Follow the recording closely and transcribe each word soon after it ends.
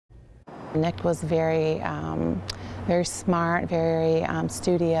Nick was very smart, very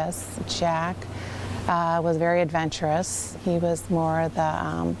studious. Jack was very adventurous. He was more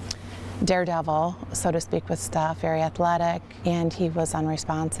the daredevil, so to speak, with stuff, very athletic, and he was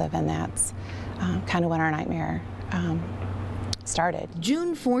unresponsive, and that's kind of when our nightmare started.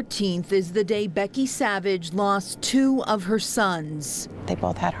 June 14th is the day Becky Savage lost 2 of her sons. They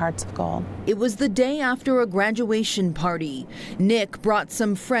both had hearts of gold. It was the day after a graduation party. Nick brought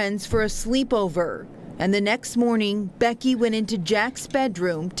some friends for a sleepover. And the next morning, Becky went into Jack's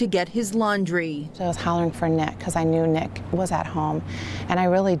bedroom to get his laundry. I was hollering for Nick because I knew Nick was at home, and I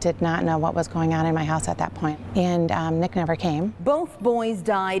really did not know what was going on in my house at that point. And Nick never came. Both boys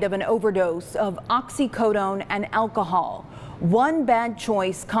died of an overdose of oxycodone and alcohol. One bad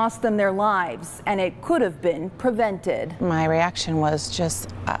choice cost them their lives, and it could have been prevented. My reaction was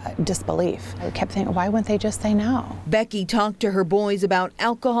just disbelief. I kept thinking, why wouldn't they just say no? Becky talked to her boys about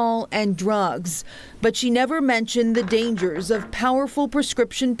alcohol and drugs, but she never mentioned the dangers of powerful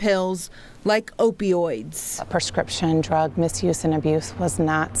prescription pills like opioids. Prescription drug misuse and abuse was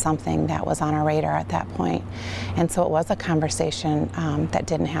not something that was on our radar at that point. And so it was a conversation that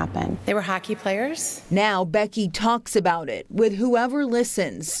didn't happen. They were hockey players. Now Becky talks about it with whoever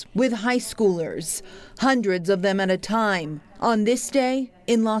listens, with high schoolers, hundreds of them at a time, on this day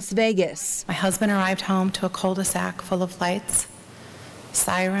in Las Vegas. My husband arrived home to a cul-de-sac full of lights,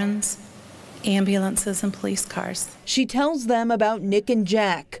 sirens, ambulances, and police cars. She tells them about Nick and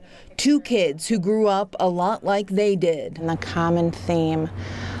Jack, 2 kids who grew up a lot like they did. And the common theme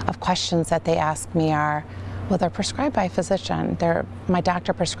of questions that they ask me are, well, they're prescribed by a physician. My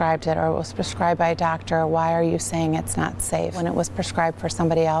doctor prescribed it, or it was prescribed by a doctor. Why are you saying it's not safe? When it was prescribed for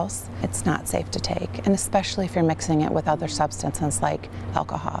somebody else, it's not safe to take, and especially if you're mixing it with other substances like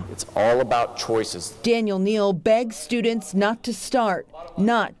alcohol. It's all about choices. Daniel Neal begs students not to start,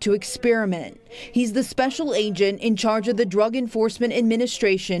 not to experiment. He's the special agent in charge of the Drug Enforcement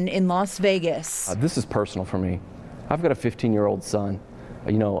Administration in Las Vegas. This is personal for me. I've got a 15-year-old son.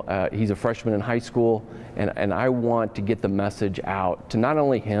 You know, he's a freshman in high school, and I want to get the message out to not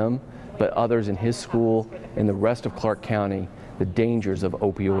only him, but others in his school and the rest of Clark County, the dangers of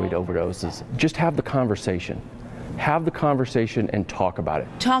opioid overdoses. Just have the conversation. Have the conversation and talk about it.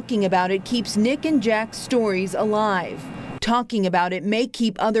 Talking about it keeps Nick and Jack's stories alive. Talking about it may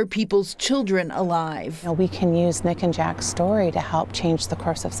keep other people's children alive. You know, we can use Nick and Jack's story to help change the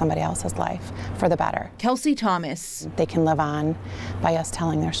course of somebody else's life for the better. Kelsey Thomas. They can live on by us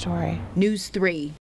telling their story. News 3.